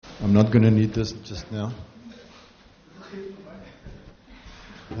I'm not going to need this just now.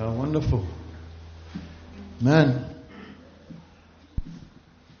 How wonderful. Man,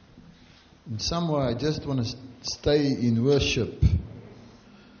 in some way I just want to stay in worship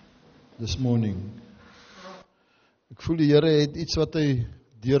this morning. Ek voel die Here het iets wat hy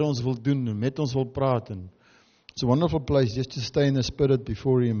deur ons wil doen en met ons wil praat, en it's a wonderful place just to stay in the Spirit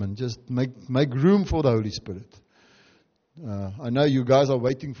before Him and just make room for the Holy Spirit. I know you guys are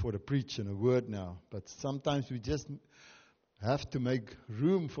waiting for a preach and a word now, but sometimes we just have to make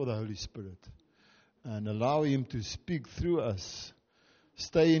room for the Holy Spirit and allow Him to speak through us.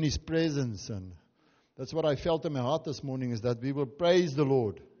 Stay in His presence, and that's what I felt in my heart this morning, is that we will praise the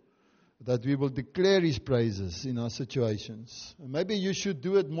Lord, that we will declare His praises in our situations. And maybe you should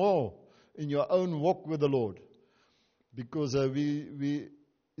do it more in your own walk with the Lord, because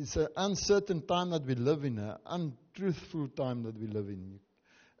it's an uncertain time that we live in, an untruthful time that we live in,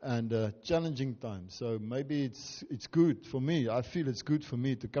 and a challenging time. So maybe it's good for me. I feel it's good for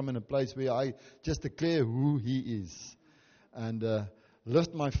me to come in a place where I just declare who He is and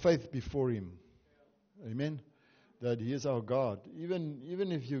lift my faith before Him. Amen. That He is our God. Even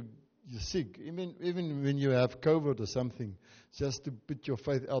if you're sick, even when you have COVID or something, just to put your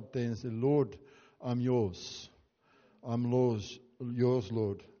faith out there and say, Lord, I'm yours. I'm yours,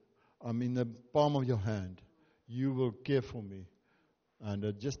 Lord. I'm in the palm of your hand. You will care for me.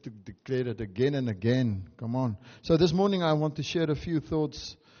 And just to declare it again and again. Come on. So this morning I want to share a few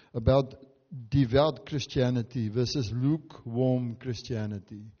thoughts about devout Christianity versus lukewarm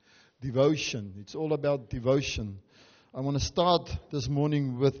Christianity. Devotion. It's all about devotion. I want to start this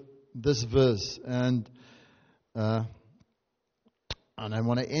morning with this verse. And I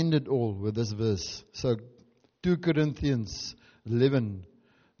want to end it all with this verse. So 2 Corinthians 11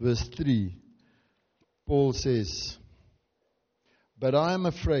 verse 3. Paul says, "But I am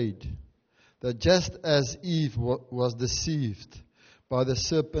afraid that just as Eve was deceived by the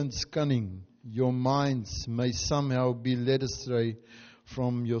serpent's cunning, your minds may somehow be led astray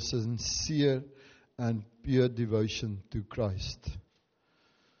from your sincere and pure devotion to Christ."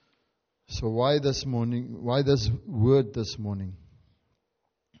 So why this morning? Why this word this morning?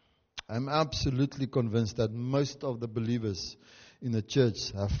 I'm absolutely convinced that most of the believers in the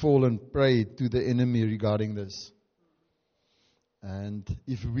church have fallen prey to the enemy regarding this. And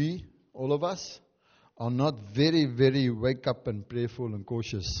if we, all of us, are not very, very wake up and prayerful and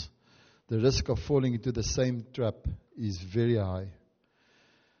cautious, the risk of falling into the same trap is very high.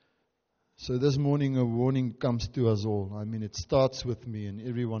 So this morning a warning comes to us all. I mean, it starts with me and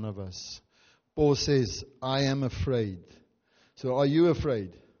every one of us. Paul says, I am afraid. So are you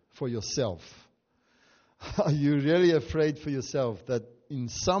afraid for yourself? Are you really afraid for yourself that in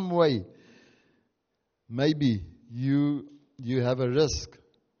some way, maybe you have a risk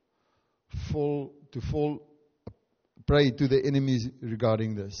to fall prey to the enemies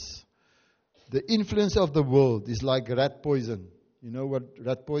regarding this? The influence of the world is like rat poison. You know what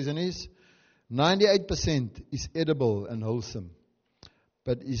rat poison is? 98% is edible and wholesome,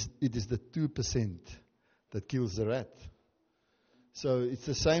 but it is the 2% that kills the rat. So it's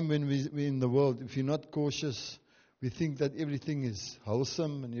the same when we're in the world. If you're not cautious, we think that everything is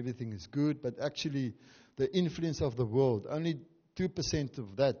wholesome and everything is good, but actually the influence of the world, only 2%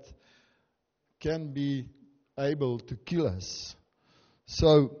 of that can be able to kill us.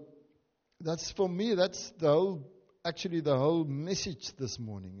 So that's, for me, that's the whole message this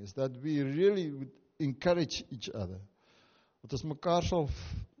morning, is that we really would encourage each other. Dat ons mekaar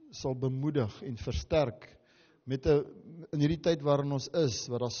sal bemoedig en versterk in hierdie tyd waarin ons is,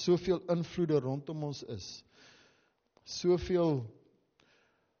 waar daar soveel invloede rondom ons is. Soveel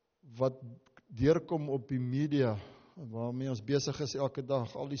wat deurkom op die media, waarmee ons besig is elke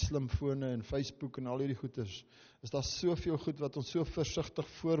dag, al die slimfone en Facebook en al hierdie goeders, is daar soveel goed wat ons so versigtig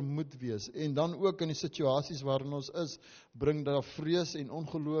voor moet wees. En dan ook in die situasies waarin ons is, bring daar vrees en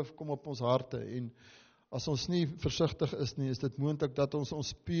ongeloof kom op ons harte. En as ons nie versigtig is nie, is dit moontlik dat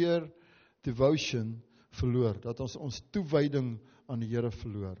ons pure devotion verloor, dat ons toewyding aan die Here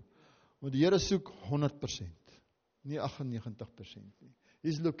verloor. Want die Here soek 100%, nie 98% nie.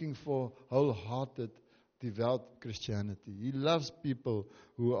 He's looking for wholehearted, devout Christianity. He loves people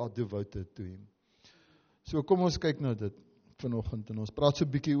who are devoted to Him. So kom ons kyk na dit vanoggend en ons praat so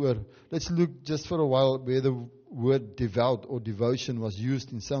 'n bietjie oor. Let's look just for a while where the word devout or devotion was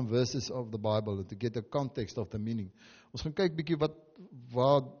used in some verses of the Bible to get the context of the meaning. Ons gaan kyk bietjie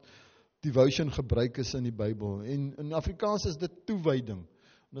waar devotion gebruik is in die Bybel. En in Afrikaans is dit toewyding.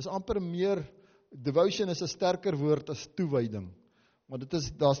 En dis amper meer, devotion is 'n sterker woord as toewyding. Maar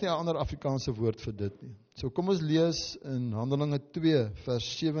daar's nie 'n ander Afrikaanse woord vir dit nie. So kom ons lees in Handelinge 2 vers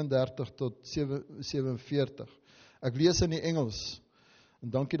 37 tot 47. Ek lees in die Engels. En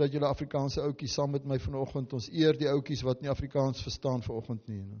dankie dat julle Afrikaanse ouetjies saam met my vanoggend. Ons eer die ouetjies wat nie Afrikaans verstaan vanoggend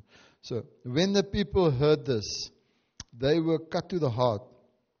nie. So, when the people heard this, they were cut to the heart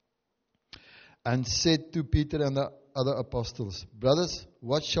and said to Peter and the other apostles, "Brothers,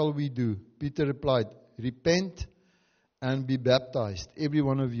 what shall we do?" Peter replied, "Repent and be baptized, every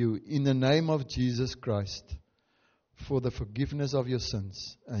one of you, in the name of Jesus Christ, for the forgiveness of your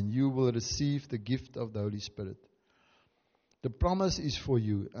sins, and you will receive the gift of the Holy Spirit. The promise is for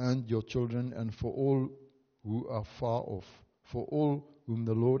you and your children and for all who are far off, for all whom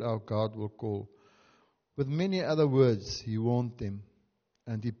the Lord our God will call." With many other words, he warned them,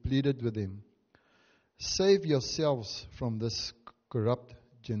 and he pleaded with them, "Save yourselves from this corrupt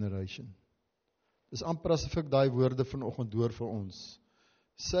generation." Dis amper asof ek daai woorde vanoggend hoor vir ons.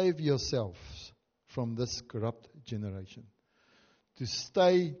 Save yourselves from this corrupt generation. To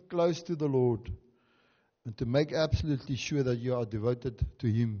stay close to the Lord and to make absolutely sure that you are devoted to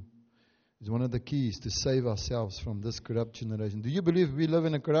Him is one of the keys to save ourselves from this corrupt generation. Do you believe we live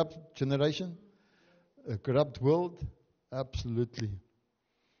in a corrupt generation? A corrupt world? Absolutely.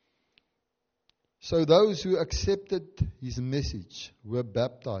 So those who accepted His message were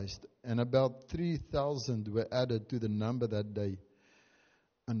baptized, and about 3,000 were added to the number that day.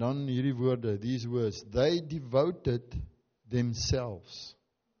 En dan hierdie woorde, these words, they devoted themselves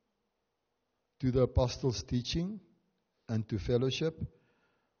to the apostles' teaching and to fellowship,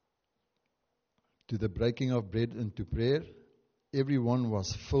 to the breaking of bread and to prayer. Everyone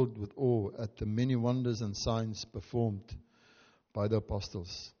was filled with awe at the many wonders and signs performed by the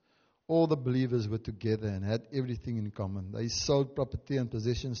apostles. All the believers were together and had everything in common. They sold property and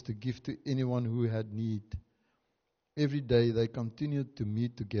possessions to give to anyone who had need. Every day they continued to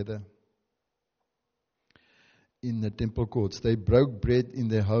meet together in the temple courts. They broke bread in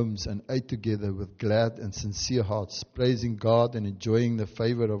their homes and ate together with glad and sincere hearts, praising God and enjoying the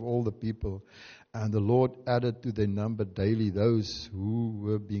favor of all the people. And the Lord added to their number daily those who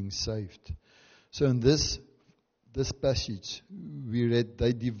were being saved. So in this passage, we read,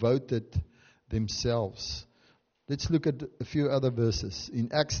 they devoted themselves. Let's look at a few other verses.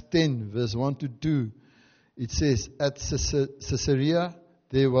 In Acts 10, verse 1 to 2, it says, at Caesarea,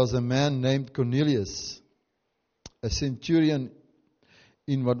 there was a man named Cornelius, a centurion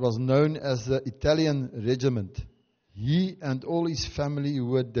in what was known as the Italian regiment. He and all his family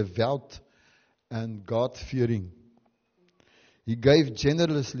were devout and God-fearing. He gave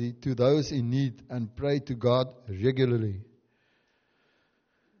generously to those in need and prayed to God regularly.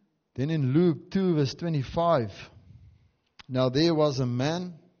 Then in Luke 2 verse 25, now there was a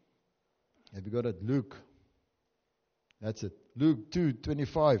man, have you got it? Luke. That's it. Luke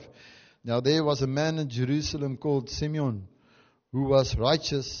 2:25. Now there was a man in Jerusalem called Simeon, who was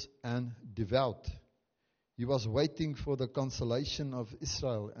righteous and devout. He was waiting for the consolation of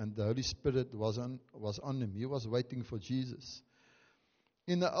Israel, and the Holy Spirit was on him. He was waiting for Jesus.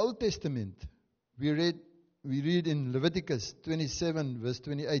 In the Old Testament, we read in Leviticus 27 verse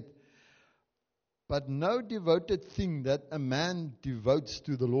 28, but no devoted thing that a man devotes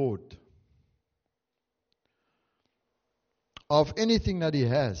to the Lord, of anything that he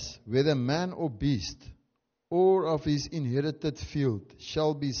has, whether man or beast, or of his inherited field,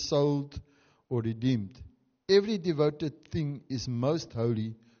 shall be sold or redeemed. Every devoted thing is most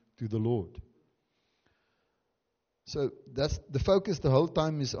holy to the Lord. So that's the focus the whole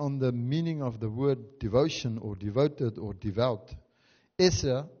time is on the meaning of the word devotion or devoted or devout.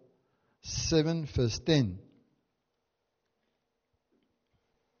 Ezra 7 verse 10.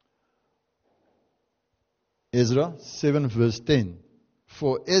 Ezra 7 verse 10.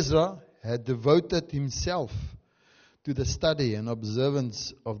 For Ezra had devoted himself to the study and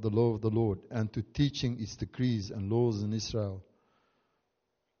observance of the law of the Lord and to teaching its decrees and laws in Israel.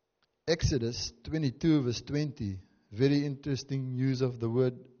 Exodus 22 verse 20. Very interesting use of the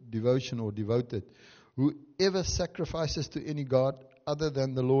word devotion or devoted. Whoever sacrifices to any god other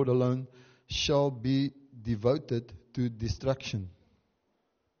than the Lord alone shall be devoted to destruction.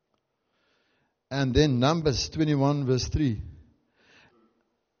 And then Numbers 21 verse 3.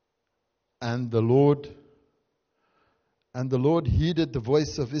 And the Lord heeded the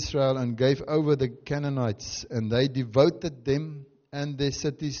voice of Israel and gave over the Canaanites, and they devoted them and their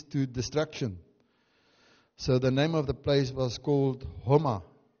cities to destruction. So the name of the place was called Homa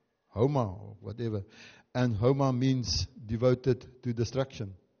or whatever. And Homa means devoted to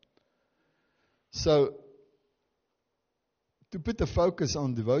destruction. So to put the focus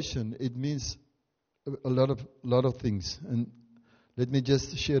on devotion, it means a lot of things. And Let me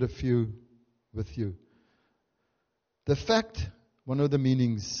just share a few with you. The fact, one of the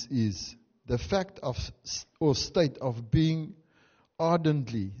meanings is the fact of or state of being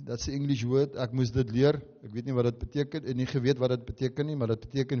ardently. That's the English word. Ek moes dit leer. Ek weet nie wat dit beteken en nie geweet wat dit beteken nie, maar dit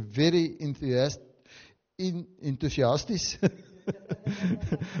beteken very enthusiastic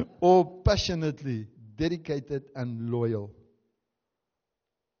or passionately dedicated and loyal.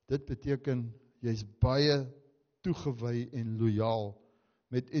 Dit beteken jy's baie toegewy en loyaal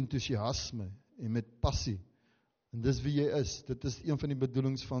met enthousiasme en met passie. En dis wie jy is. Dit is een van die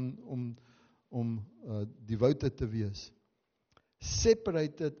bedoelings van om devoted te wees.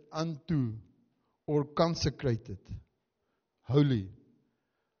 Separated unto or consecrated. Holy.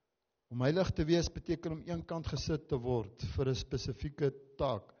 Om heilig te wees beteken om een kant gesit te word vir 'n spesifieke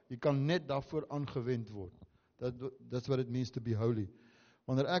taak. Jy kan net daarvoor aangewend word. That's what it means to be holy.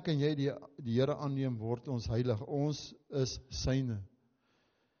 Wanneer ek en jy die Here aanneem, word ons heilig. Ons is syne.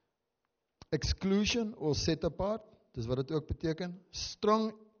 Exclusion or set apart, dis wat dit ook beteken.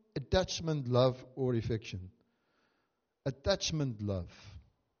 Strong attachment, love or affection. Attachment, love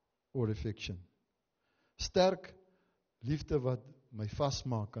or affection. Sterk liefde wat my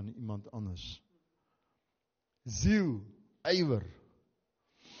vasmaak aan iemand anders. Ziel, ywer.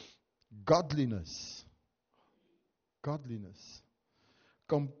 Godliness.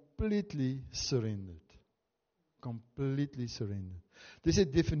 Completely surrendered. Completely surrendered. Dis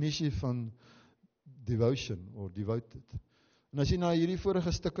 'n definisie van devotion or devoted. En as jy na hierdie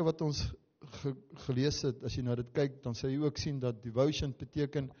vorige stukke wat ons gelees het, as jy na dit kyk, dan sal jy ook sien dat devotion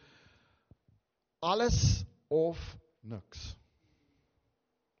beteken alles of niks.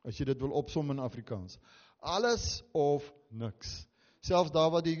 As jy dit wil opsom in Afrikaans. Alles of niks. Selfs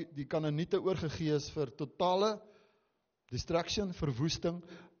daar waar die Kanaaniete oorgegee is vir totale destruction, verwoesting,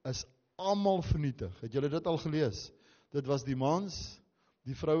 is almal vernietig. Het julle dit al gelees? Dit was die mans,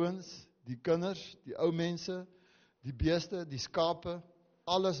 die vrouens, die kinders, die ou mense, die beeste, die skape,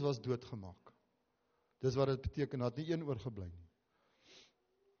 alles was doodgemaak. Dis wat dit beteken, dat nie een oorgebly nie.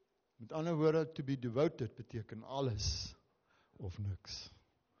 Met ander woorde, to be devoted beteken alles of niks.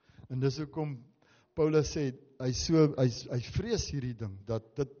 En dis hoekom Paulus sê, hy vrees hierdie ding,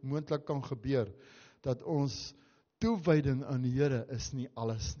 dat dit moontlik kan gebeur, dat ons toewyding aan die Here is nie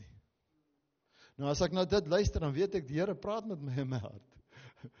alles nie. Nou as ek nou dit luister, dan weet ek, die Here praat met my in my hart.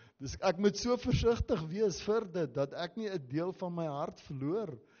 Dus ek moet so versigtig wees vir dit, dat ek nie 'n deel van my hart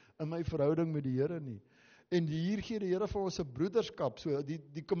verloor in my verhouding met die Here nie. En hier gee die Here vir ons 'n broederskap, so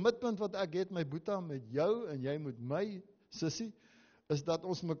die commitment wat ek het, my boeta, met jou en jy met my, sussie, is dat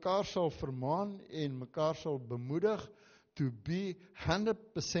ons mekaar sal vermaan en mekaar sal bemoedig to be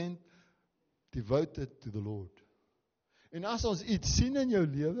 100% devoted to the Lord. En as ons iets sien in jou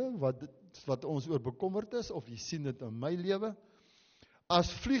lewe, wat ons oor bekommerd is, of jy sien dit in my lewe,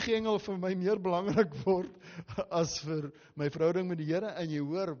 as vliegengel vir my meer belangrik word, as vir my verhouding met die Here, en jy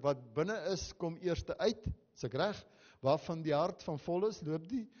hoor, wat binne is, kom eers uit, is ek reg, waarvan die hart van vol is, loop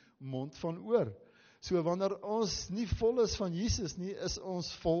die mond van oor. So wanneer ons nie vol is van Jesus nie, is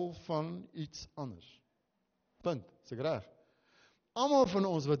ons vol van iets anders. Punt, is ek reg? Almal van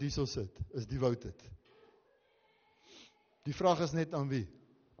ons wat hierso sit, is devoted. Die vraag is net aan wie?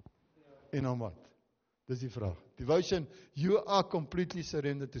 En aan wat? Dis die vraag. Devotion, you are completely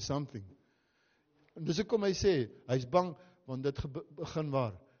surrendered to something. En dis hoekom hy sê, hy's bang, want dit begin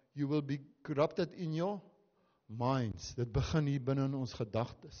waar? You will be corrupted in your minds. Dit begin hier binne in ons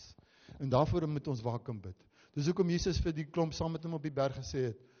gedagtes. En daarvoor moet ons waak en bid. Dis hoekom Jesus vir die klomp saam met hom op die berg gesê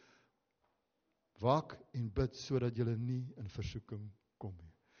het, waak en bid, sodat julle nie in versoeking kom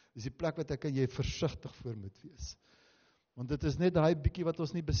nie. Dis die plek wat ek en jy versigtig voor moet wees. Want dit is net daai bietjie wat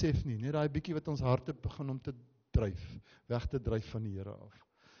ons nie besef nie, net daai bietjie wat ons harte begin om te dryf, weg te dryf van die Here af.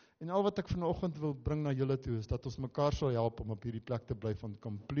 En al wat ek vanoggend wil bring na julle toe, is dat ons mekaar sal help om op hierdie plek te bly van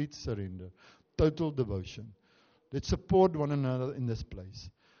complete surrender, total devotion. Let's support one another in this place.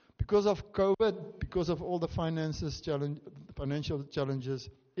 Because of COVID, because of all the financial challenges,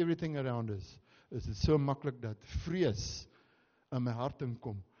 everything around us, is dit so maklik dat vrees in my hart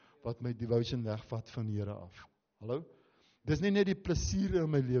inkom, wat my devotion wegvat van die Here af. Hallo? Dis nie net die plesier in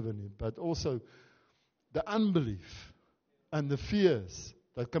my lewe nie, but also the unbelief and the fears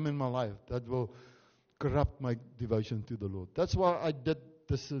that come in my life that will corrupt my devotion to the Lord. That's why I did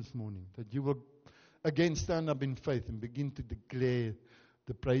this morning, that you will again stand up in faith and begin to declare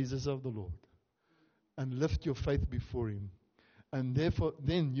the praises of the Lord and lift your faith before Him. And therefore,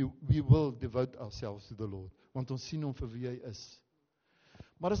 then we will devote ourselves to the Lord. Want ons sien hom vir wie hy is.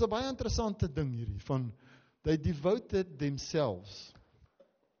 Maar is 'n baie interessante ding hierdie, van they devoted themselves.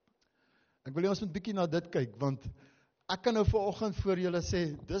 Ek wil ons moet bietjie na dit kyk, want ek kan nou vanoggend vir julle sê,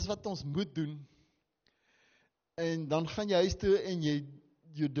 dis wat ons moet doen. En dan gaan jy huis toe en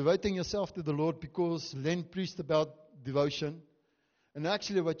you're devoting yourself to the Lord because Len preached about devotion. And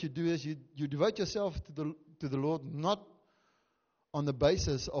actually what you do is you devote yourself to the Lord not on the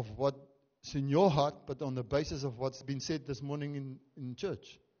basis of what's in your heart, but on the basis of what's been said this morning in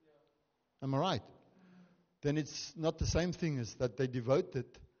church. Am I right? Then it's not the same thing as that they devoted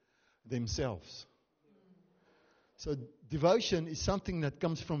themselves. So devotion is something that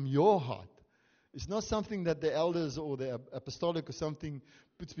comes from your heart. It's not something that the elders or the apostolic or something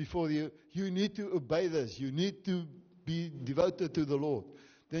puts before you. You need to obey this. You need to be devoted to the Lord.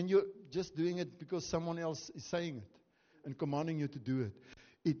 Then you're just doing it because someone else is saying it and commanding you to do it.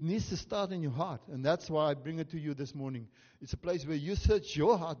 It needs to start in your heart. And that's why I bring it to you this morning. It's a place where you search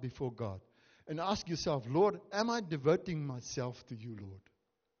your heart before God and ask yourself, Lord, am I devoting myself to you, Lord?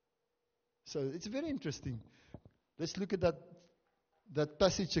 So it's very interesting. Let's look at that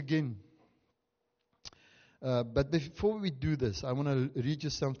passage again. But before we do this, I want to read you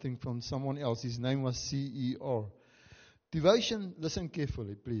something from someone else. His name was CER. Devotion, listen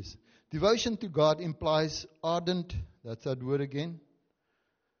carefully, please. Devotion to God implies ardent, that's that word again,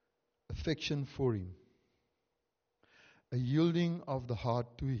 affection for Him. A yielding of the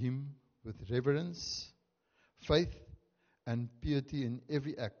heart to Him with reverence, faith, and piety in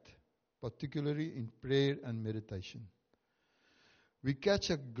every act, particularly in prayer and meditation. We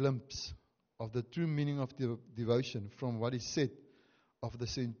catch a glimpse of the true meaning of devotion from what is said of the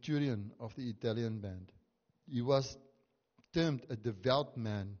centurion of the Italian band. He was termed a devout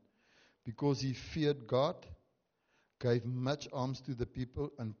man because he feared God, gave much alms to the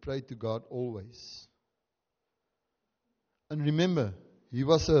people, and prayed to God always. And remember, he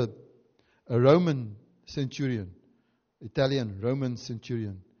was a Roman centurion, Italian Roman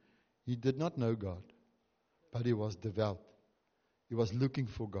centurion. He did not know God, but he was devout. He was looking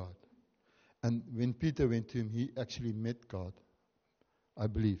for God. And when Peter went to him, he actually met God. I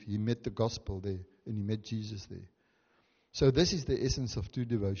believe. He met the gospel there, and he met Jesus there. So this is the essence of true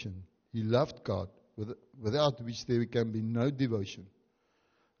devotion. He loved God, without which there can be no devotion.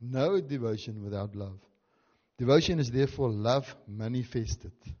 No devotion without love. Devotion is therefore love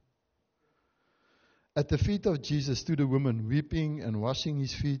manifested. At the feet of Jesus stood a woman, weeping and washing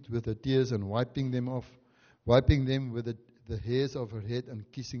his feet with her tears and wiping them with the hairs of her head and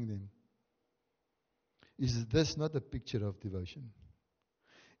kissing them. Is this not a picture of devotion?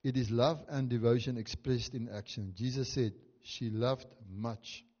 It is love and devotion expressed in action. Jesus said, she loved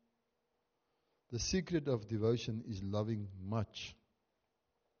much. The secret of devotion is loving much.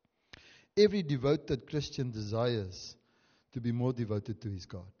 Every devoted Christian desires to be more devoted to his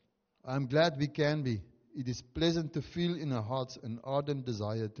God. I'm glad we can be. It is pleasant to feel in our hearts an ardent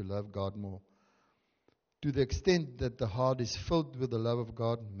desire to love God more. To the extent that the heart is filled with the love of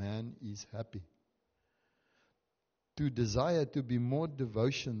God, man is happy. To desire to be more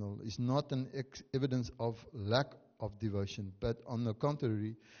devotional is not an evidence of lack of devotion, but on the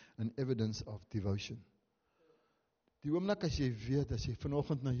contrary, an evidence of devotion. Die oomblik as jy weet, as jy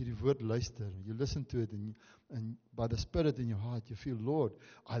vanoggend na hierdie woord luister, you listen to it and by the Spirit in your heart, you feel, Lord,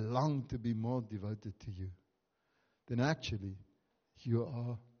 I long to be more devoted to you. Then actually, you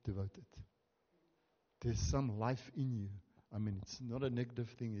are devoted. There's some life in you. I mean, it's not a negative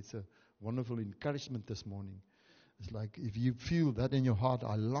thing. It's a wonderful encouragement this morning. It's like if you feel that in your heart,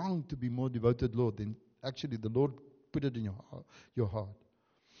 I long to be more devoted, Lord, then actually the Lord put it in your heart.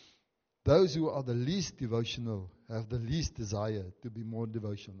 Those who are the least devotional have the least desire to be more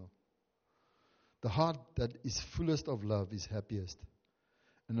devotional. The heart that is fullest of love is happiest.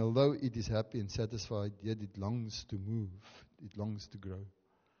 And although it is happy and satisfied, yet it longs to move. It longs to grow.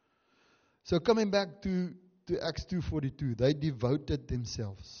 So coming back to Acts 2:42, they devoted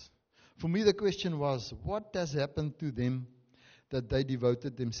themselves. For me the question was, what has happened to them that they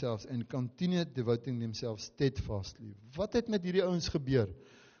devoted themselves and continued devoting themselves steadfastly? Wat het met hierdie ouens gebeur?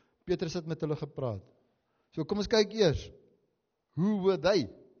 Petrus het met hulle gepraat. So kom ons kyk eers. Who were they?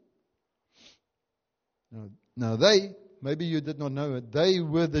 Now they, maybe you did not know it, they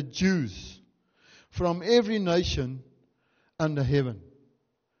were the Jews from every nation under heaven.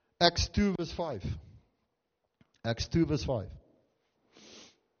 Acts 2 verse 5. Acts 2 verse 5.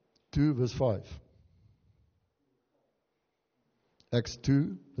 2 verse 5. Acts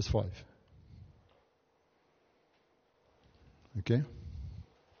 2 verse 5. Okay.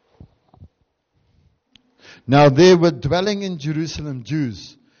 Now there were dwelling in Jerusalem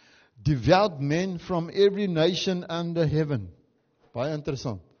Jews, devout men from every nation under heaven. Baie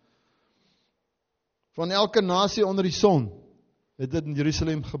interessant. Van elke nasie onder die son het dit in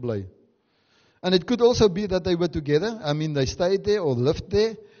Jerusalem gebly. And it could also be that they were together. I mean, they stayed there or lived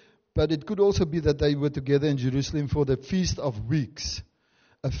there. But it could also be that they were together in Jerusalem for the Feast of Weeks.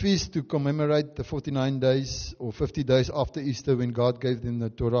 A feast to commemorate the 49 days or 50 days after Easter when God gave them the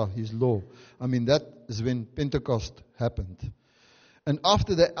Torah, His law. I mean, that is when Pentecost happened. And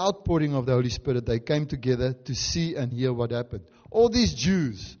after the outpouring of the Holy Spirit, they came together to see and hear what happened. All these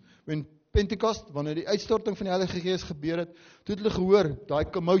Jews, when Pentecost, wanneer die uitstorting van die Heilige Gees gebeur het, toe het hulle gehoor, daai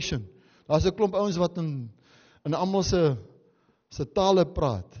commotion. Daar's 'n klomp ouens wat in almal se tale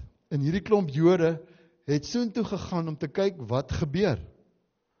praat. En hierdie klomp Jode het soontoe gegaan om te kyk wat gebeur.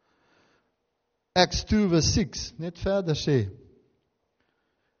 Acts 2 verse 6, net verder sê,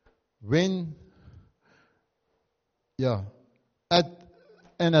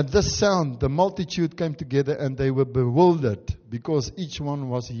 at this sound, the multitude came together and they were bewildered because each one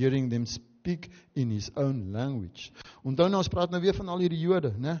was hearing them speak in his own language. Onthou nou, ons praat nou weer van al hierdie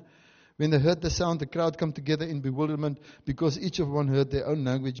Jode, né? When they heard the sound, the crowd come together in bewilderment because each of one heard their own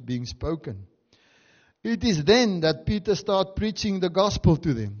language being spoken. It is then that Peter started preaching the gospel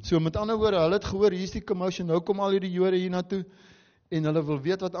to them. So met ander woorde, hulle het gehoor, hier is die commotion, nou kom al hierdie Jode hiernatoe, en hulle wil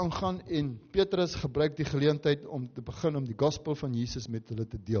weet wat aangaan, en Petrus gebruik die geleentheid om te begin om die gospel van Jesus met hulle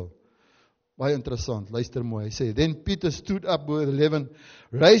te deel. Baie interessant, luister mooi, hy sê, Then Peter stood up with 11,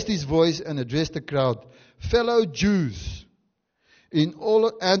 raised his voice and addressed the crowd, Fellow Jews, and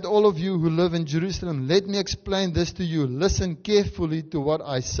all of you who live in Jerusalem, let me explain this to you. Listen carefully to what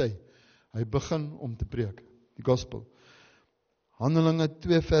I say. Hy begin om te preek, die gospel. Handelinge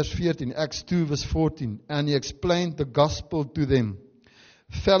 2 vers 14, Acts 2 verse 14, and he explained the gospel to them.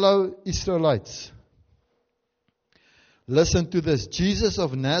 Fellow Israelites, listen to this. Jesus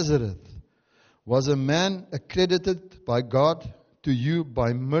of Nazareth was a man accredited by God to you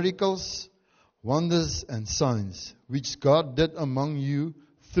by miracles, wonders and signs, which God did among you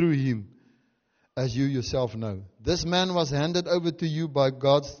through him, as you yourself know. This man was handed over to you by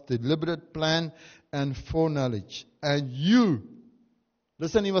God's deliberate plan and foreknowledge. And you,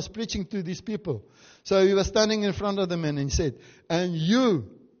 listen, he was preaching to these people. So he was standing in front of them and he said, and you,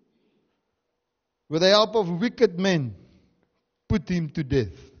 with the help of wicked men, put him to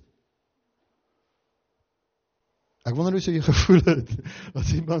death. Ek wonder hoe sou jy gevoel het,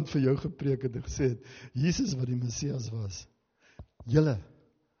 as iemand vir jou gepreek het en gesê het, Jesus wat die Messias was, julle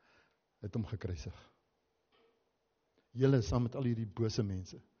het hom gekruisig. Julle saam met al hierdie bose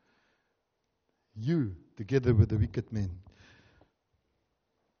mense. You, together with the wicked men,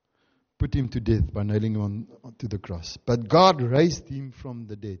 put him to death by nailing him to the cross. But God raised him from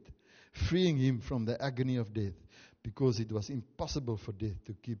the dead, freeing him from the agony of death, because it was impossible for death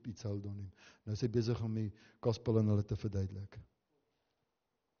to keep its hold on him. Nou is hy besig om die gospel aan hulle te verduidelik.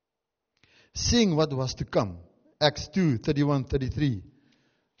 Seeing what was to come. Acts 2, 31, 33.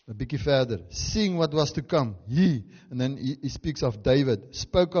 'n bietjie verder. Seeing what was to come. He, and then he speaks of David,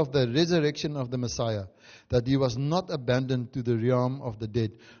 spoke of the resurrection of the Messiah, that he was not abandoned to the realm of the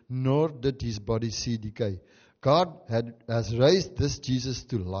dead, nor did his body see decay. God has raised this Jesus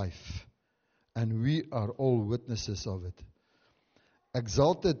to life, and we are all witnesses of it.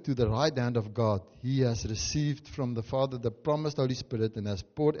 Exalted to the right hand of God, he has received from the Father the promised Holy Spirit and has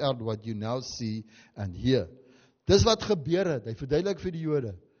poured out what you now see and hear. Dis wat gebeur het, hy verduidelik vir die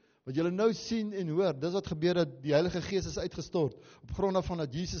Jode. Wat julle nou sien en hoor, dis wat gebeur het, die Heilige Gees is uitgestort, op grond van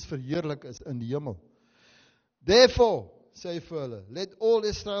dat Jesus verheerlik is in die hemel. Therefore, sê hy vir hulle, let all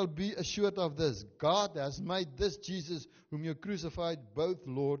Israel be assured of this, God has made this Jesus, whom you crucified, both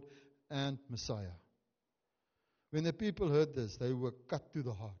Lord and Messiah. When the people heard this, they were cut to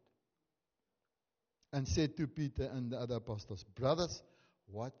the heart and said to Peter and the other apostles, brothers,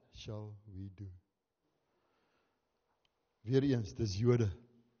 what shall we do? Weer eens, dis Jode.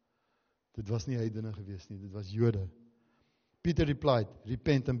 Dit was nie heidene gewees nie, dit was Jode. Peter replied,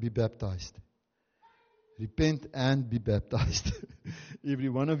 repent and be baptized. Repent and be baptized. Every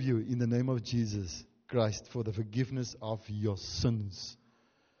one of you in the name of Jesus Christ for the forgiveness of your sins.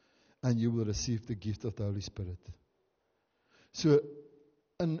 And you will receive the gift of the Holy Spirit. So,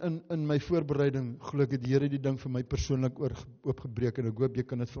 in my voorbereiding, glo ek het die Here die ding vir my persoonlik oopgebreek, en ek hoop jy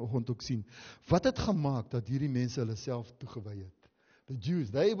kan dit vanoggend ook sien. Wat het gemaak dat hierdie mense hulle self toegewy het? The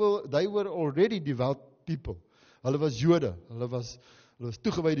Jews, they were already devout people. Hulle was Jode, hulle was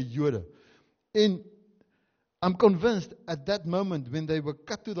toegewyde Jode. En I'm convinced at that moment when they were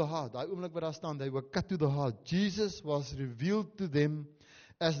cut to the heart, daai oomblik wat daar staan, they were cut to the heart, Jesus was revealed to them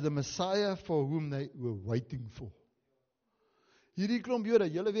as the Messiah for whom they were waiting for. Hierdie klomp Jode,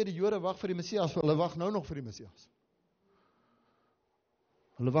 julle weet die Jode wag vir die Messias, hulle wag nou nog vir die Messias.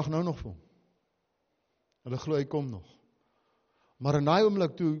 Hulle wag nou nog vir hom. Hulle glo hy kom nog. Maar in daai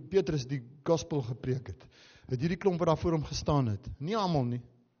oomblik toe Petrus die gospel gepreek het hierdie klomp wat daar voor hom gestaan het, nie almal nie,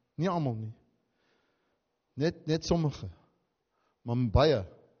 net sommige, maar baie,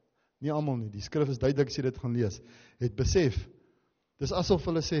 nie almal nie, die skrif is duidelik as jy dit gaan lees, het besef, dis asof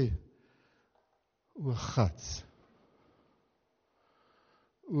hulle sê, o gats,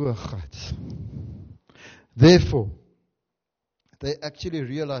 therefore, they actually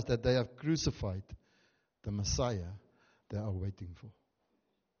realized that they have crucified the Messiah they are waiting for.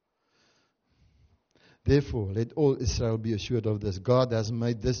 Therefore, let all Israel be assured of this. God has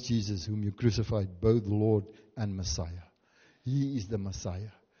made this Jesus, whom you crucified, both Lord and Messiah. He is the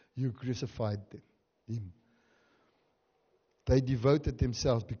Messiah. You crucified him. They devoted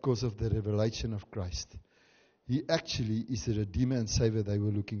themselves because of the revelation of Christ. He actually is the Redeemer and Savior they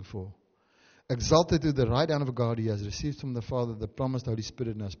were looking for. Exalted to the right hand of God, he has received from the Father the promised Holy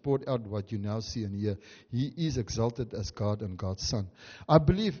Spirit and has poured out what you now see and hear. He is exalted as God and God's Son. I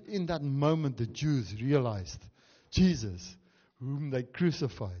believe in that moment the Jews realized Jesus, whom they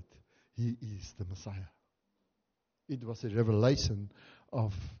crucified, he is the Messiah. It was a revelation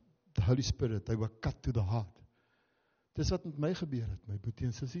of the Holy Spirit. They were cut to the heart. Dis wat met my gebeur het, my boetie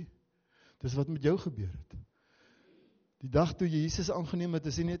en sussie. Dis wat met jou gebeur het. Die dag toe jy Jesus aangeneem het,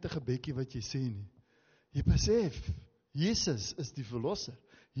 is nie net 'n gebedjie wat jy sê nie. Jy besef, Jesus is die verlosser.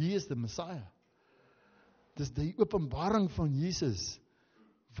 He is the Messiah. Dis die openbaring van Jesus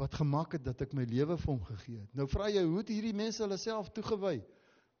wat gemaak het dat ek my lewe vir hom gegee het. Nou vra jy, hoe het hierdie mense hulle self toegewy?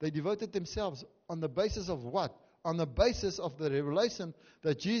 They devoted themselves on the basis of what? On the basis of the revelation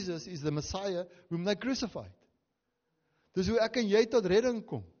that Jesus is the Messiah whom they crucified. Dis hoe ek en jy tot redding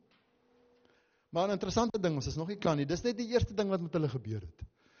kom. Maar 'n interessante ding, ons is nog nie klaar nie, dis net die eerste ding wat met hulle gebeur het,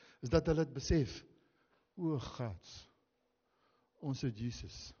 is dat hulle het besef, o gats, ons het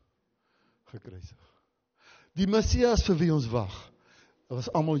Jesus gekruisig. Die Messias vir wie ons wag, was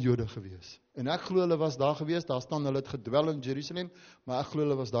almal Jode gewees. En ek glo hulle was daar gewees, daar staan hulle het gedwel in Jerusalem, maar ek glo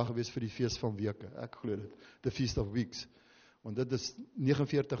hulle was daar gewees vir die fees van weke. Ek glo dit, the Feast of Weeks. Want dit is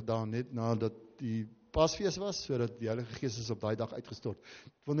 49 dae net nadat die Pasfees was, sodat die Heilige Gees is op daai dag uitgestort.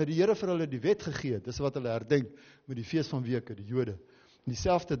 Wanneer die Here vir hulle die wet gegee het, dis wat hulle herdenk met die fees van weke, die Jode. En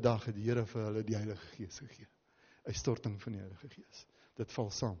dieselfde dag het die Here vir hulle die Heilige Gees gegee. Uitstorting van die Heilige Gees. Dit val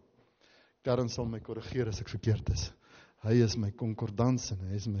saam. Karen sal my korrigeer as ek verkeerd is. Hy is my konkordans en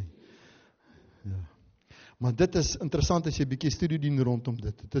hy is my ja. Maar dit is interessant as jy 'n bietjie studie doen rondom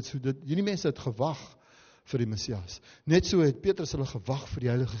dit. Hierdie mense het gewag vir die Messias. Net so het Petrus hulle gewag vir die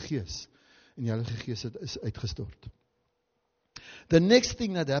Heilige Gees. En die Heilige Gees is uitgestort. The next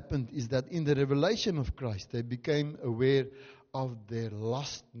thing that happened is that in the revelation of Christ, they became aware of their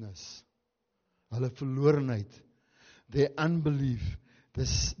lostness, hulle verlorenheid, their unbelief,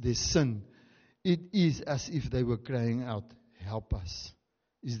 their sin. It is as if they were crying out, help us.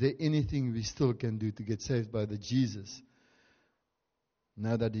 Is there anything we still can do to get saved by the Jesus?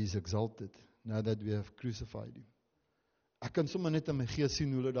 Now that he is exalted, now that we have crucified him. Ek kan sommer net in my gees sien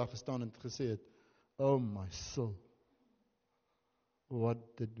hoe hulle daar gestaan en gesê het, oh my soul, what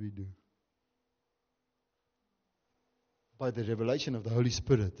did we do? By the revelation of the Holy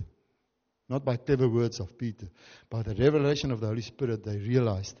Spirit, not by clever words of Peter, by the revelation of the Holy Spirit, they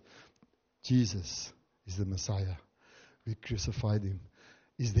realized Jesus is the Messiah. We crucified him.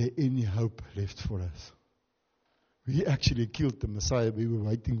 Is there any hope left for us? We actually killed the Messiah we were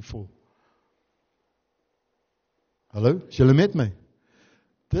waiting for. Hallo, is julle met my?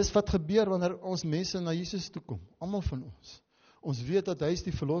 Dis wat gebeur wanneer ons mense na Jesus toe kom, almal van ons. Ons weet dat hy is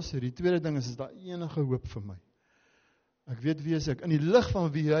die verlosser. Die tweede ding is daar enige hoop vir my. Ek weet wie is ek. In die lig van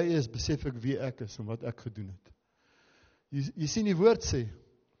wie hy is, besef ek wie ek is en wat ek gedoen het. Jy sien die woord sê,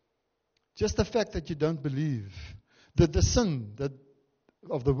 just the fact that you don't believe, that the sin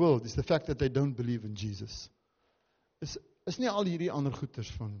of the world is the fact that they don't believe in Jesus. Is nie al hierdie ander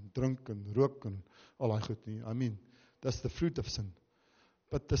goeters van drink en rook en al daai goed nie. I mean, that's the fruit of sin.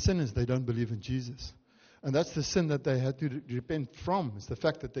 But the sin is they don't believe in Jesus. And that's the sin that they had to repent from. It's the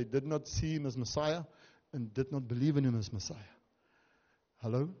fact that they did not see him as Messiah and did not believe in him as Messiah.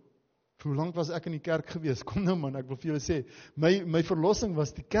 Hallo? Hoe lank was ek in die kerk gewees? Kom nou man, ek wil vir julle sê, my verlossing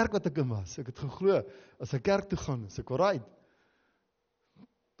was die kerk wat ek in was. Ek het geglo, as ek kerk toe gaan, is ek alright.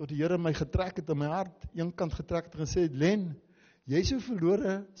 Tot die Here my getrek het in my hart, een kant getrek het en gesê, Len, jy is so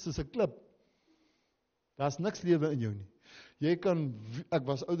verlore soos 'n klip. Daar's niks lewe in jou nie. Ek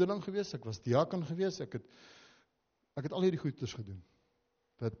was ouderling gewees, ek was diaken gewees, ek het al hierdie goeders gedoen.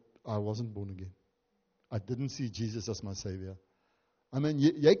 But I wasn't born again. I didn't see Jesus as my Savior. I mean,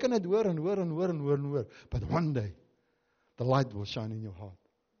 jy kan dit hoor en hoor, but one day, the light will shine in your heart.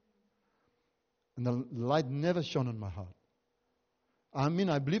 And the light never shone in my heart. I mean,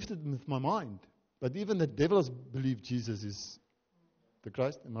 I believed it with my mind. But even the devils believe Jesus is the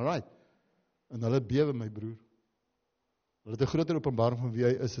Christ. Am I right? En hulle bewe, my broer. Hulle het 'n groter openbaring van wie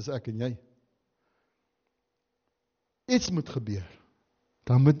hy is as ek en jy. Iets moet gebeur.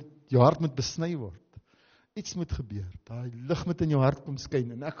 Dan moet jou hart moet besny word. Iets moet gebeur. Daai lig moet in jou hart kom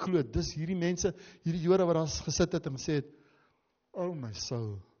skyn. En ek glo, dis hierdie mense, hierdie Jode wat daar gesit het en gesê het, oh my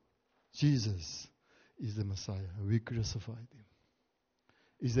soul, Jesus is the Messiah. We crucified him.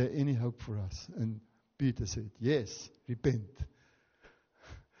 Is there any hope for us? And Peter said, yes, repent.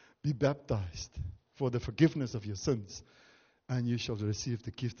 Be baptized for the forgiveness of your sins, and you shall receive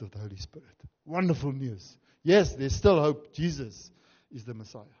the gift of the Holy Spirit. Wonderful news. Yes, there's still hope. Jesus is the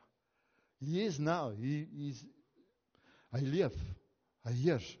Messiah. He is now. Hy leef. Hy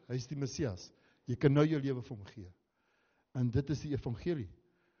heers. Hy is die Messias. Jy kan nou jou lewe vir hom gee. En dit is die evangelie.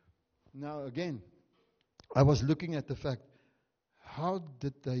 Now again, I was looking at the fact, how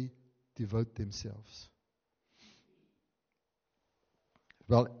did they devote themselves?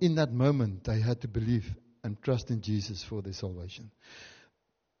 Well, in that moment, they had to believe and trust in Jesus for their salvation.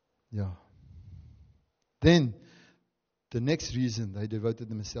 Yeah. Then, the next reason they devoted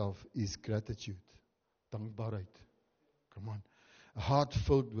themselves is gratitude. Dankbaarheid. Come on. A heart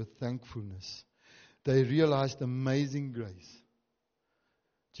filled with thankfulness. They realized amazing grace.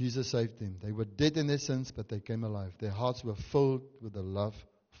 Jesus saved them. They were dead in their sins, but they came alive. Their hearts were filled with a love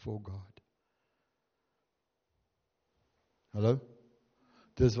for God. Hallo?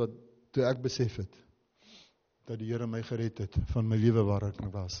 Dis wat toe ek besef het, dat die Here my gered het van my lewe waar ek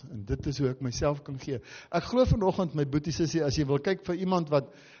was. En dit is hoe ek myself kan gee. Ek glo vanoggend, my boetie sussie, as jy wil kyk vir iemand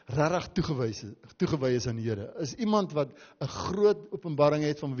wat regtig toegewy is aan die Here, is iemand wat 'n groot openbaring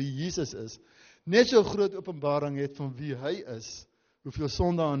het van wie Jesus is, net so 'n groot openbaring het van wie hy is, hoeveel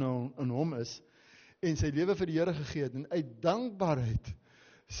sonde aan hom is, en sy lewe vir die Here gegee het, en uit dankbaarheid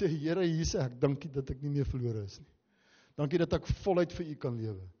sê, Here, hier is ek, dankie dat ek nie meer verlore is nie. Dankie dat ek voluit vir u kan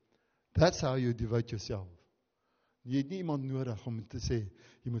lewe. That's how you devote yourself. Jy het nie iemand nodig om te sê,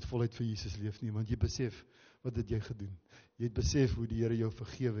 jy moet voluit vir Jesus leef nie, want jy besef, wat het jy gedoen? Jy het besef hoe die Here jou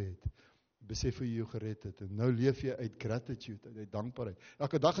vergewe het. Jy besef hoe jy jou gered het. En nou leef jy uit gratitude, uit dankbaarheid.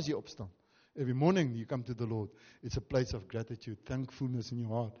 Elke dag as jy opstaan. Every morning you come to the Lord. It's a place of gratitude, thankfulness in your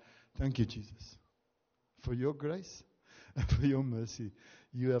heart. Thank you, Jesus, for your grace and for your mercy.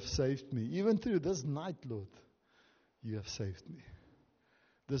 You have saved me. Even through this night, Lord, you have saved me.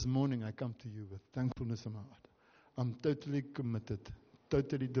 This morning I come to you with thankfulness in my heart. I'm totally committed,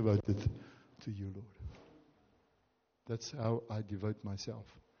 totally devoted to you, Lord. That's how I devote myself.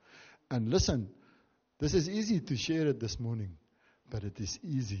 And listen, this is easy to share it this morning, but it is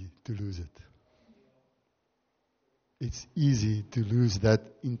easy to lose it. It's easy to lose that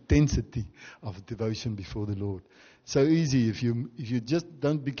intensity of devotion before the Lord. So easy if you just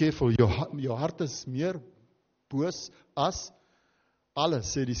don't be careful. Your heart is meer boos as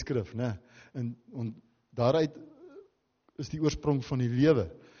alles, sê die skrif, né? En daaruit is die oorsprong van die lewe.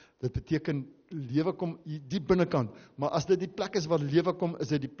 Dit beteken lewe kom diep binnekant, maar as dit die plek is waar lewe kom,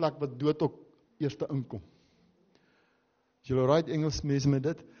 is dit die plek wat dood ook eerste inkom. Is julle right Engels mense met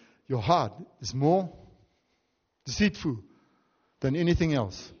dit? Your heart is more deceitful than anything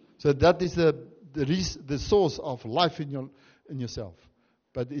else. So that is the source of life in yourself.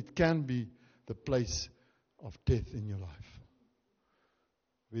 But it can be the place of death in your life,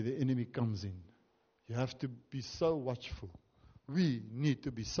 where the enemy comes in. You have to be so watchful. We need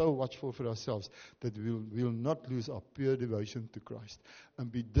to be so watchful for ourselves that we will not lose our pure devotion to Christ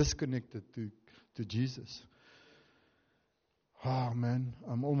and be disconnected to Jesus. Oh man,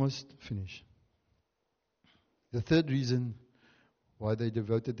 I'm almost finished. The third reason why they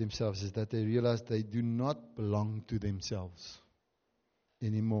devoted themselves is that they realized they do not belong to themselves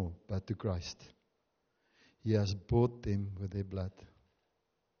anymore, but to Christ. He has bought them with their blood.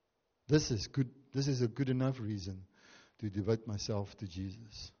 This is good. This is a good enough reason to devote myself to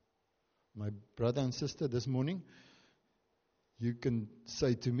Jesus. My brother and sister, this morning, you can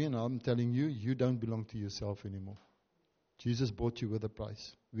say to me, and I'm telling you, you don't belong to yourself anymore. Jesus bought you with a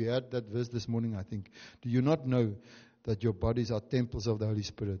price. We had that verse this morning, I think. Do you not know that your bodies are temples of the Holy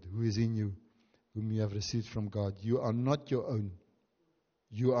Spirit, who is in you, whom you have received from God? You are not your own.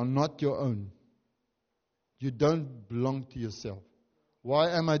 You are not your own. You don't belong to yourself. Why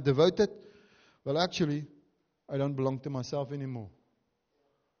am I devoted? Well, actually, I don't belong to myself anymore.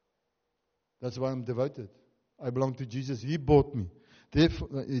 That's why I'm devoted. I belong to Jesus. He bought me. Therefore,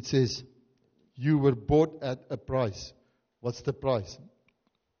 it says, you were bought at a price. What's the price?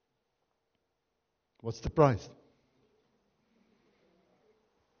 What's the price?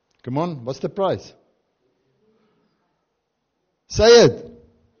 Come on, what's the price? Say it.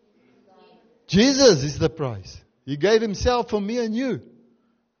 Jesus is the price. He gave himself for me and you.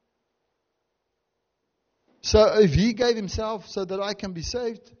 So if he gave himself so that I can be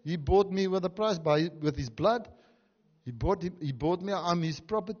saved, he bought me with a price with his blood. He bought me. I'm his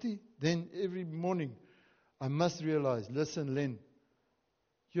property. Then every morning I must realize, listen, Len,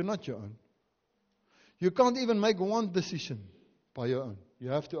 you're not your own. You can't even make one decision by your own. You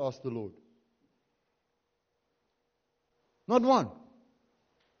have to ask the Lord. Not one.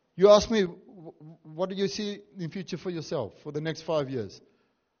 You ask me, what do you see in future for yourself for the next 5 years?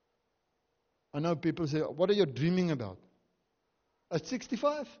 I know people say, what are you dreaming about? At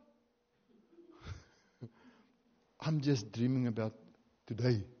 65? I'm just dreaming about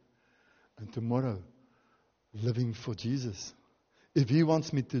today and tomorrow, living for Jesus. If he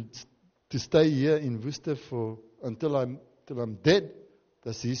wants me to stay here in Worcester until I'm dead,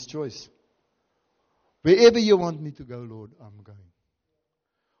 that's his choice. Wherever you want me to go, Lord, I'm going.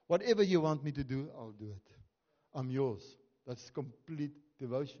 Whatever you want me to do, I'll do it. I'm yours. That's complete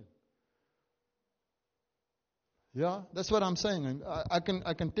devotion. Yeah, that's what I'm saying. And I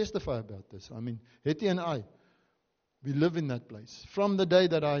can testify about this. I mean, Hetty and I, we live in that place. From the day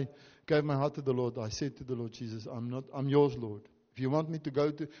that I gave my heart to the Lord, I said to the Lord Jesus, I'm yours, Lord. If you want me to go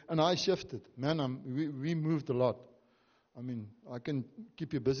to, and I shifted. Man, we moved a lot. I mean, I can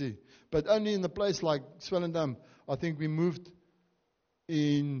keep you busy. But only in a place like Swellendam, I think we moved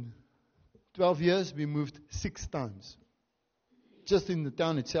in 12 years, we moved 6 times. Just in the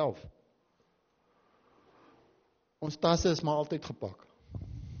town itself. Ons tasse is maar altyd gepak.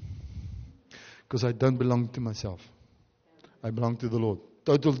 Because I don't belong to myself. I belong to the Lord.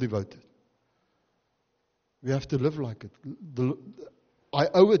 Total devoted. We have to live like it. I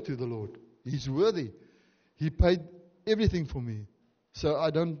owe it to the Lord. He's worthy. He paid everything for me. So I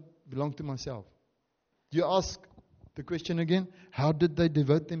don't belong to myself. You ask the question again, how did they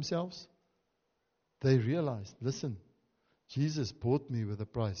devote themselves? They realized, listen, Jesus bought me with a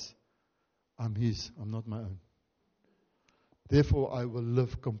price. I'm his. I'm not my own. Therefore, I will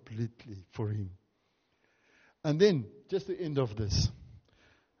live completely for him. And then, just the end of this.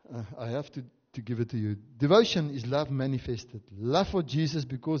 I have to give it to you. Devotion is love manifested. Love for Jesus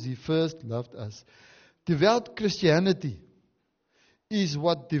because he first loved us. Devout Christianity is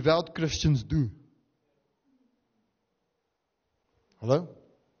what devout Christians do. Hello?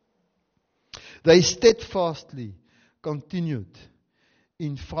 They steadfastly continued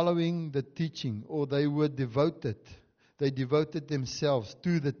in following the teaching, or they were devoted. They devoted themselves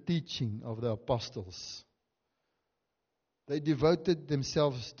to the teaching of the apostles. They devoted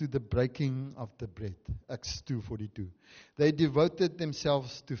themselves to the breaking of the bread. Acts 2:42. They devoted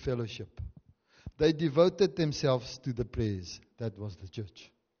themselves to fellowship. They devoted themselves to the prayers. That was the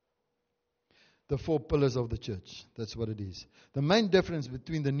church. The 4 pillars of the church. That's what it is. The main difference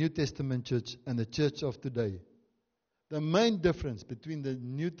between the New Testament church and the church of today. The main difference between the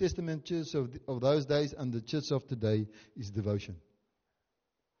New Testament church of those days and the church of today is devotion.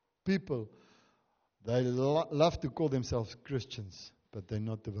 People, they love to call themselves Christians, but they're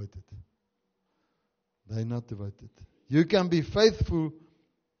not devoted. They're not devoted. You can be faithful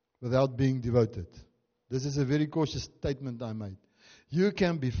without being devoted. This is a very cautious statement I made. You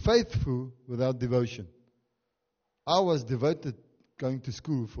can be faithful without devotion. I was devoted going to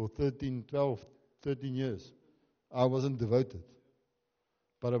school for 13 years. I wasn't devoted.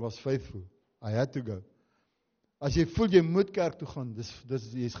 But I was faithful. I had to go. As jy voel jy moet kerk toe gaan,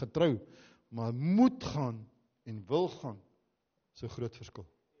 jy is getrou, maar moet gaan en wil gaan, so groot verskil.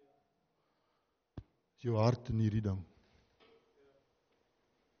 Is jou hart in hierdie ding.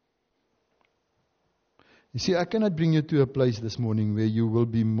 You see, I cannot bring you to a place this morning where you will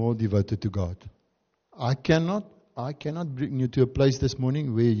be more devoted to God. I cannot bring you to a place this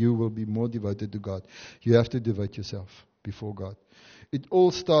morning where you will be more devoted to God. You have to devote yourself before God. It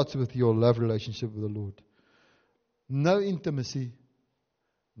all starts with your love relationship with the Lord. No intimacy,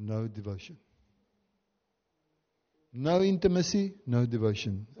 no devotion. No intimacy, no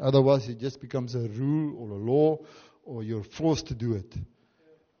devotion. Otherwise, it just becomes a rule or a law, or you're forced to do it.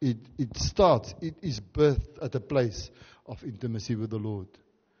 It is birthed at a place of intimacy with the Lord.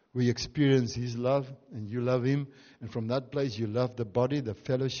 We experience his love and you love him. And from that place you love the body, the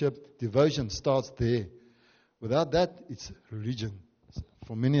fellowship. Devotion starts there. Without that, it's religion.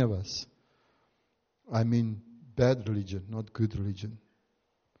 For many of us. I mean bad religion, not good religion.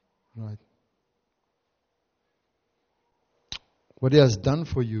 Right? What he has done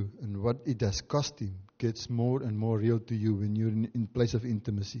for you and what it has cost him gets more and more real to you when you're in place of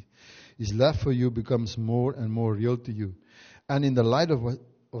intimacy. His love for you becomes more and more real to you. And in the light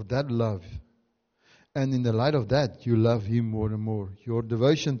of that love, And in the light of that, you love Him more and more. Your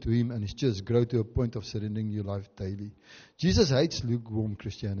devotion to Him and His church grow to a point of surrendering your life daily. Jesus hates lukewarm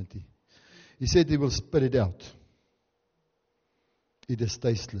Christianity. He said He will spit it out. It is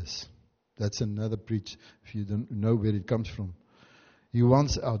tasteless. That's another preach if you don't know where it comes from. He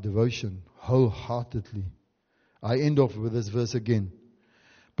wants our devotion wholeheartedly. I end off with this verse again.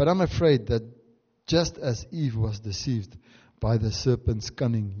 But I'm afraid that just as Eve was deceived by the serpent's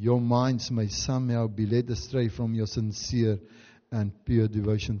cunning, your minds may somehow be led astray from your sincere and pure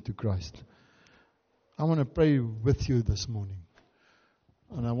devotion to Christ. I want to pray with you this morning.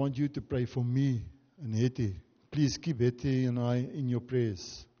 And I want you to pray for me and Hetty. Please keep Hetty and I in your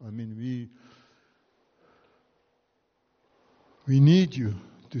prayers. I mean, we need you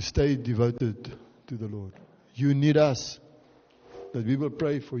to stay devoted to the Lord. You need us, that we will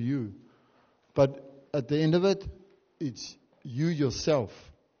pray for you. But at the end of it, it's you yourself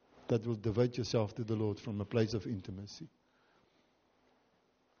that will devote yourself to the Lord from a place of intimacy.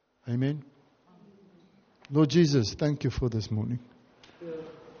 Amen. Lord Jesus, thank you for this morning.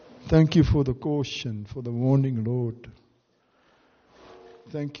 Thank you for the caution, for the warning, Lord.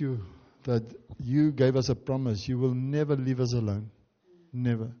 Thank you that you gave us a promise. You will never leave us alone.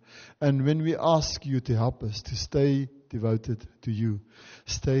 Never. And when we ask you to help us to stay devoted to you,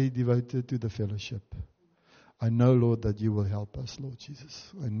 stay devoted to the fellowship, I know, Lord, that you will help us, Lord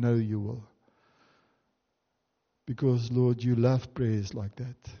Jesus. I know you will. Because, Lord, you love prayers like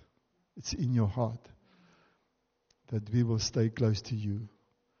that. It's in your heart that we will stay close to you.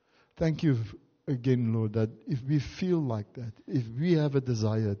 Thank you again, Lord, that if we feel like that, if we have a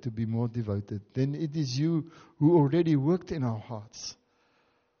desire to be more devoted, then it is you who already worked in our hearts.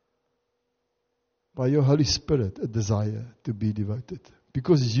 By your Holy Spirit, a desire to be devoted.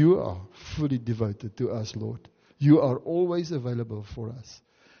 Because you are fully devoted to us, Lord. You are always available for us.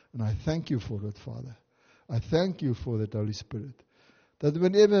 And I thank you for it, Father. I thank you for that Holy Spirit. That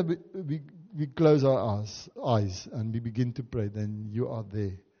whenever we close our eyes and we begin to pray, then you are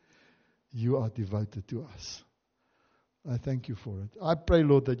there. You are devoted to us. I thank you for it. I pray,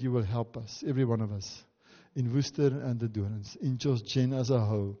 Lord, that you will help us, every one of us, in Worcester and the Durans, in Georgian as a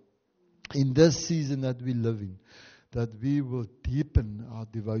whole, in this season that we live in, that we will deepen our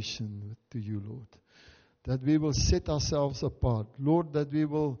devotion to you, Lord. That we will set ourselves apart. Lord, that we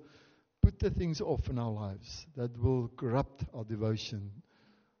will put the things off in our lives that will corrupt our devotion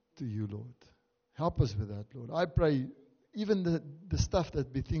to you, Lord. Help us with that, Lord. I pray, even the stuff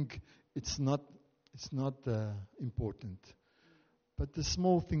that we think it's not important, but the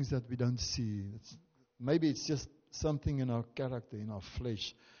small things that we don't see, maybe it's just something in our character, in our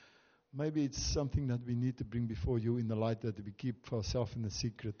flesh. Maybe it's something that we need to bring before you in the light that we keep for ourselves in the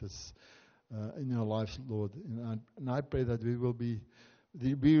secret in our lives, Lord. And I pray that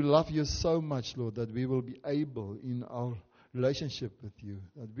we love you so much, Lord, that we will be able in our relationship with you,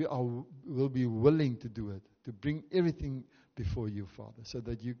 that will be willing to do it, to bring everything before you, Father, so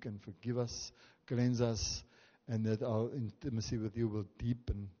that you can forgive us, cleanse us, and that our intimacy with you will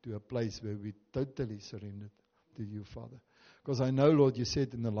deepen to a place where we totally surrender to you, Father. Because I know, Lord, you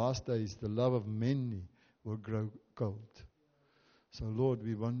said in the last days, the love of many will grow cold. So, Lord,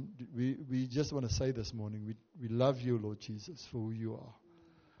 we just want to say this morning, we love you, Lord Jesus, for who you are.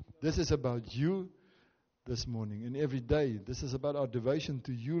 This is about you this morning and every day. This is about our devotion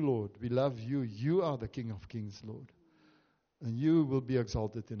to you, Lord. We love you. You are the King of Kings, Lord. And you will be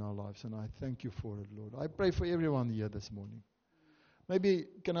exalted in our lives. And I thank you for it, Lord. I pray for everyone here this morning. Maybe,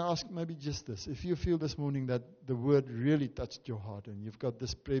 can I ask maybe just this? If you feel this morning that the word really touched your heart and you've got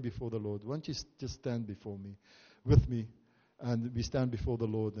this prayer before the Lord, why don't you just stand before me, with me, and we stand before the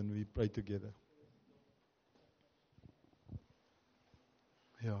Lord and we pray together.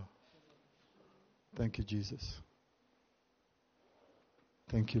 Yeah. Thank you, Jesus.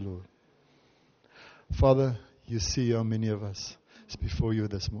 Thank you, Lord. Father, you see how many of us is before you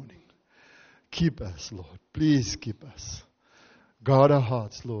this morning. Keep us, Lord. Please keep us. Guard our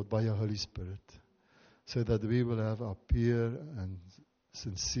hearts, Lord, by your Holy Spirit, so that we will have our pure and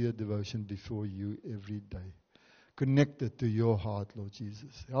sincere devotion before you every day. Connected to your heart, Lord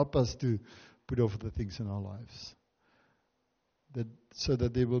Jesus. Help us to put off the things in our lives, so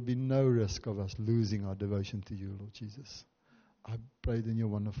that there will be no risk of us losing our devotion to you, Lord Jesus. I pray in your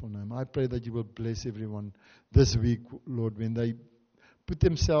wonderful name. I pray that you will bless everyone this week, Lord, when they put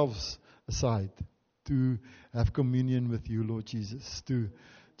themselves aside to have communion with you, Lord Jesus, to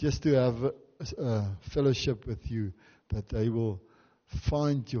have a fellowship with you, that they will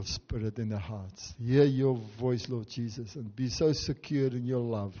find your spirit in their hearts, hear your voice, Lord Jesus, and be so secure in your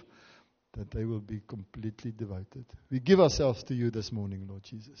love that they will be completely devoted. We give ourselves to you this morning, Lord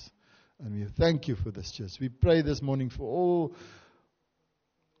Jesus, And we thank you for this church. We pray this morning for all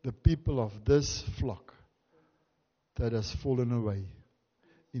the people of this flock that has fallen away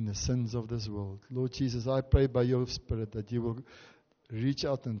in the sins of this world. Lord Jesus, I pray by your Spirit that you will reach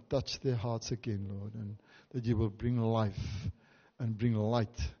out and touch their hearts again, Lord, and that you will bring life and bring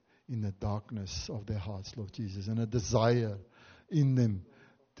light in the darkness of their hearts, Lord Jesus, and a desire in them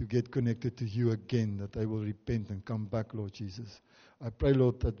to get connected to you again, that they will repent and come back, Lord Jesus. I pray,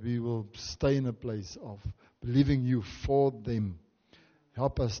 Lord, that we will stay in a place of believing you for them.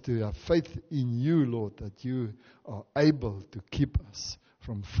 Help us to have faith in you, Lord, that you are able to keep us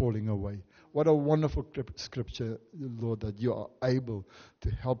from falling away. What a wonderful scripture, Lord, that you are able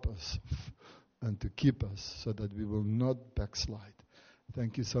to help us and to keep us so that we will not backslide.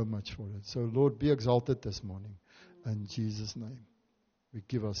 Thank you so much for it. So, Lord, be exalted this morning. In Jesus' name, we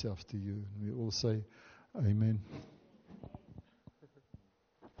give ourselves to you. And we all say, Amen.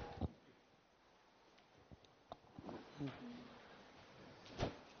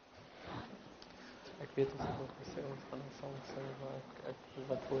 Ek weet ons het nog gesê ons gaan 'n sang sing, maar ek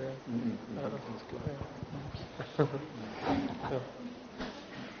wat voor jou.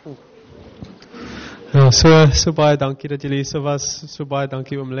 Ja, so baie dankie dat julle hier so was. So baie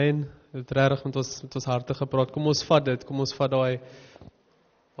dankie oom Len. Het regtig met ons harte gepraat. Kom ons vat dit. Kom ons vat daai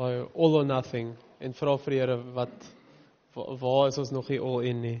all or nothing en vra vir die Here waar is ons nog nie all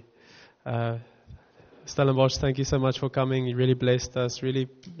in nie. Stellenbosch, thank you so much for coming. You really blessed us, really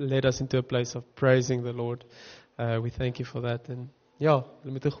led us into a place of praising the Lord. We thank you for that. En ja,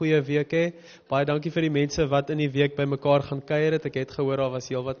 julle moet 'n goeie week hê. Baie dankie vir die mense wat in die week by mekaar gaan kuier het. Ek het gehoor daar was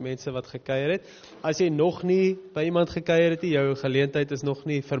heelwat mense wat gekuier het. As jy nog nie by iemand gekuier het nie, jou geleentheid is nog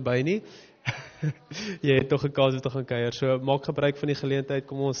nie verby nie. Jy het tog 'n kans om te gaan kuier. So maak gebruik van die geleentheid.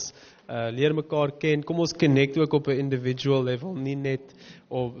 Kom ons leer mekaar ken. Kom ons connect ook op 'n individual level, nie net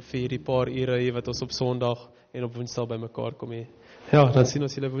vir hierdie paar ure hier wat ons op Sondag en op Woensdag by mekaar kom hier. Ja, dan sien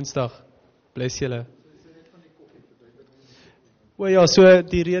ons julle Woensdag. Bless julle. O ja, so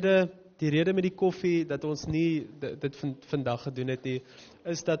die rede met die koffie dat ons nie dit vandag gedoen het nie,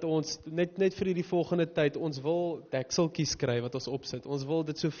 is dat ons net vir hierdie volgende tyd, ons wil dekseltjies kry wat ons opsit. Ons wil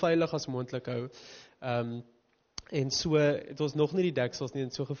dit so veilig as moontlik hou. En so het ons nog nie die deksels nie,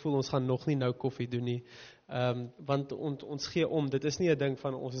 en so gevoel ons gaan nog nie nou koffie doen nie. Want ons gee om, dit is nie 'n ding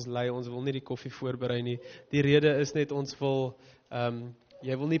van ons is lui, ons wil nie die koffie voorberei nie. Die rede is net ons wil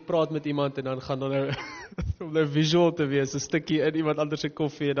jy wil nie praat met iemand en dan gaan dan nou om nou visual te wees, 'n stukkie in iemand anders se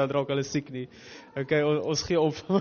koffie en dan raak hulle siek nie. Okay, ons gee op